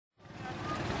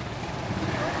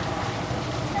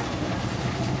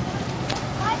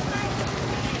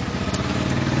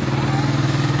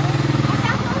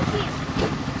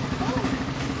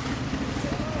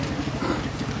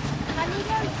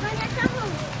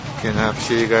Can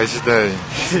see you guys today.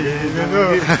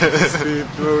 No.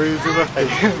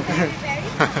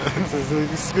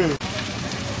 It's good.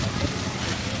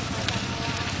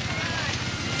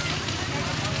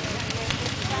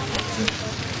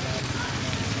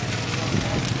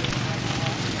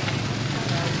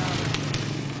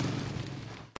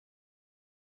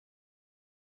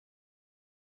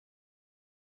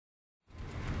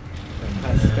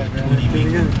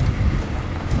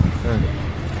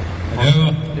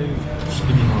 Hello,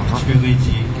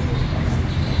 Spaghetti.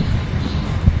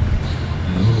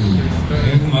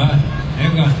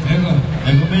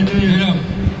 Ego, menu hello.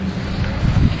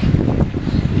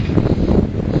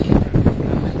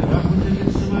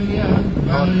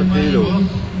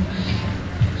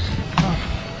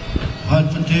 Hot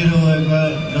potato,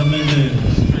 ego, menu.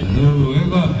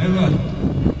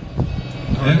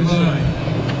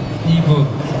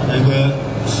 Ego,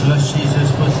 slushy, is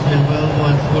supposed to be well,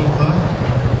 one full cup.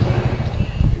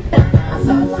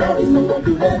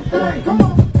 Come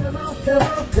on.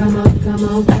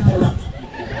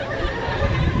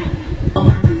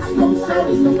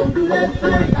 Do that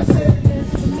thing. I said,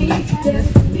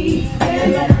 destiny,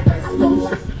 yeah.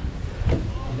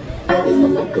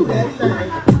 Do that thing.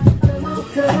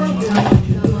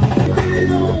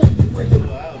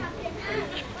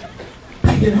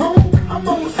 Get home, I'm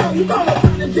on something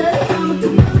from the jail.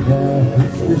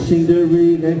 The scenery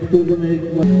next to the make.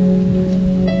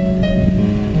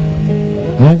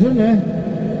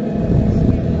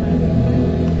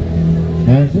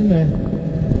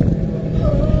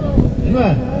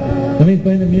 Dat is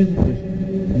bijna music dus.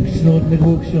 Ik snoot met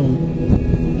ook zo.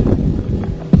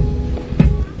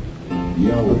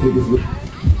 Ja, wat dit is.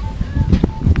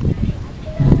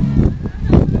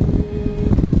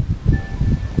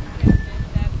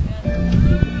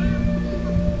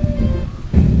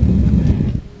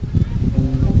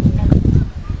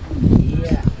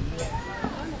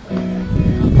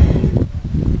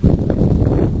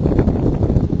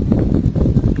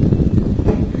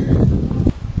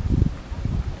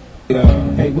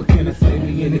 Hey, what can I say?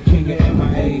 Me and the king of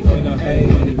MIA. When I'm A,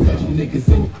 when they touch niggas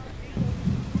in.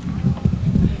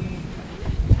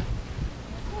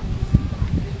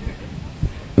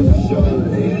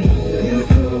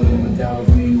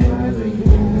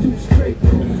 Too straight,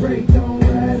 don't break, don't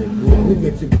ride and go. Look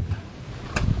at you.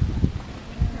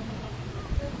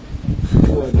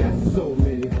 Boy, I got so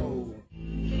many hoes.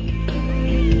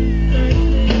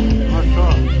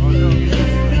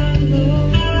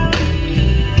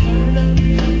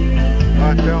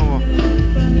 Calma.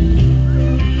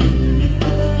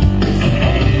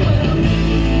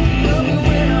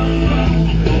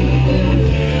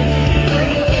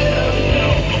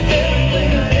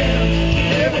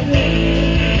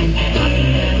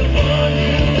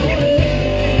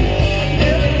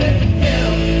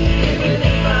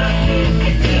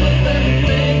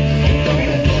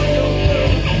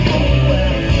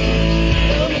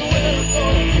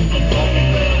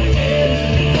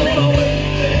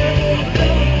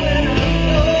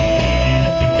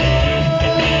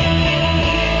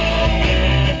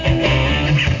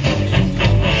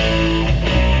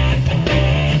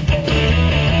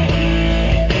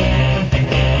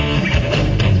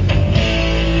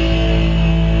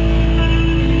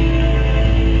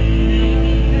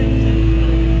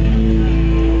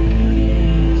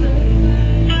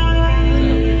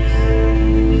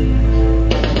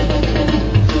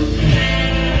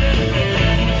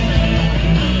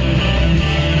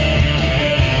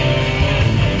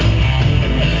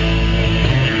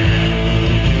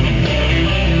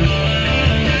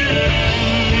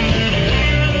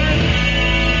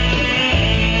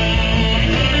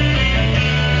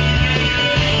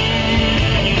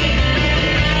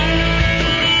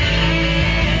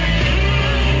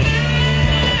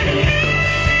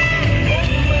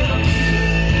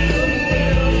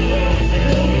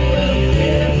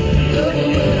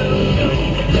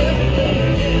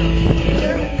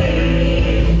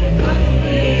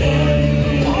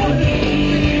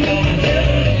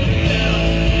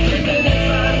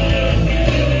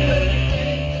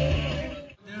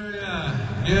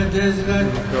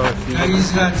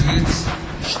 He's got it's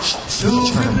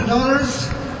 $250,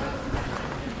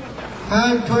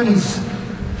 5 20s,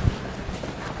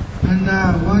 and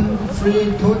 1 free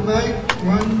tote bag,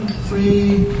 1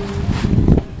 free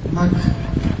mug,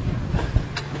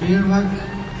 beer mug,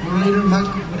 4-liter mug,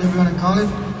 whatever you want to call it.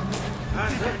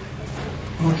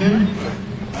 Okay?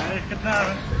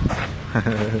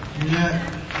 Yeah,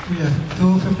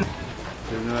 $250.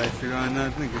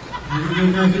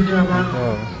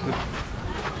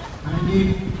 I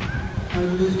need at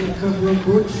least a couple of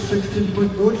boots,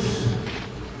 16-foot boots.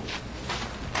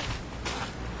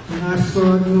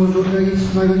 Nasko nusok lagi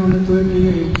sebagai orang tua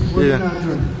ini. Buat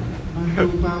apa?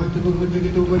 Mantu pak, tu pun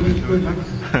begitu begitu.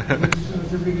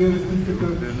 Sepikir untuk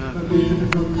tapi itu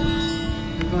tu.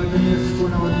 Kalau jenis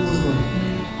sekolah awak tu.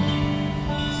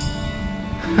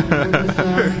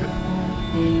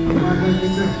 Maka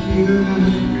kita kira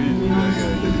nanti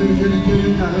kita kira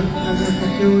kalau ada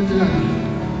kacau jalan.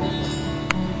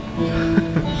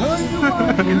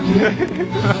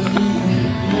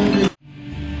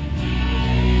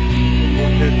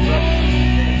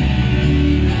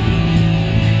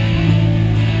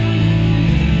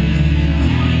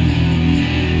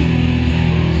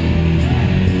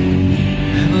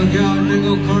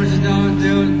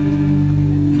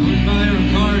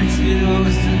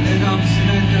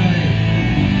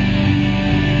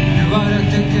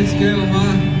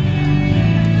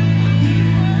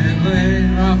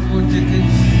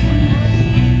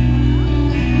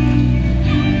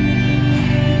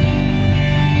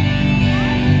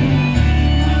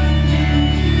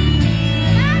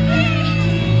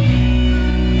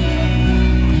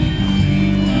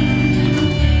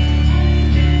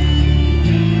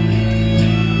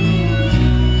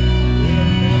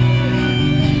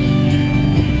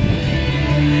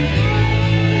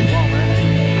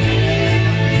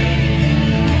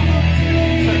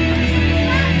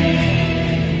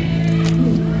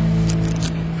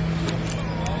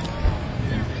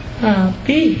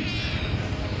 Happy.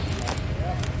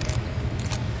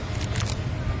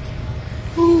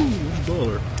 Ooh,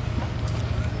 $1.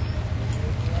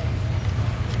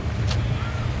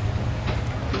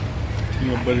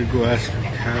 You better go ask for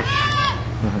cash.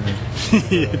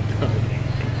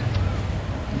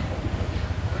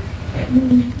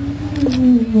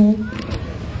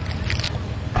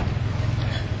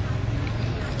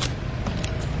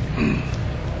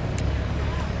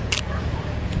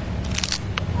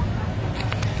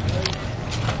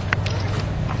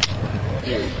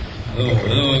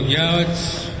 Hello,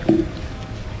 Gouts.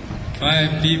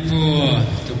 5 people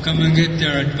to come and get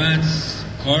their advance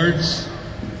cards.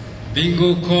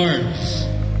 Bingo cards.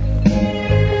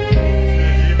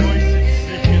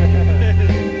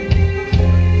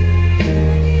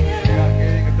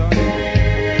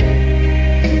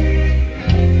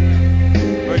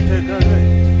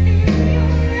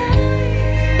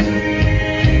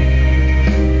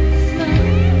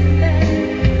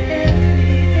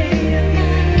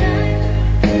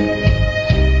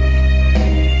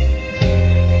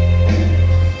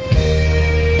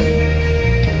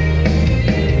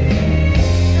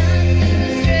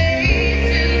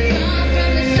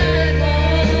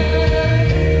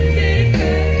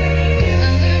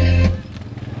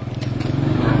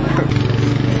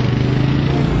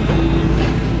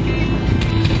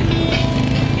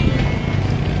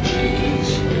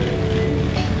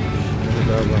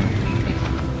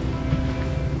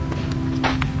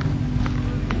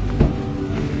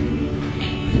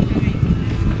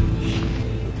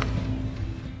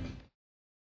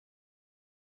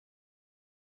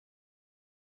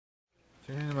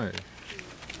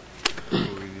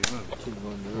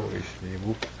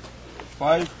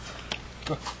 Five.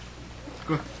 Go.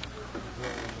 Go.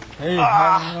 Hey,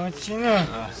 China.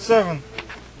 7.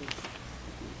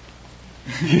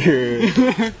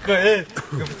 Go ahead.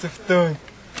 Go for the stone.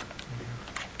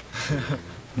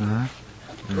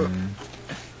 Go.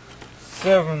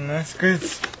 7. That's good.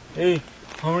 Hey,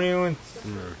 how many you want?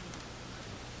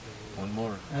 One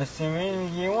more. I see,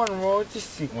 you want more?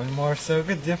 Just see. One more, so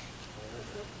good, yeah.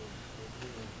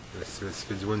 Let's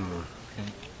get one more. Okay.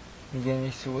 Again,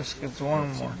 you see what's good,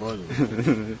 one more.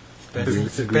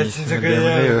 That's a good,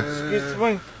 yeah. It's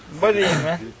one, buddy,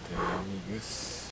 man.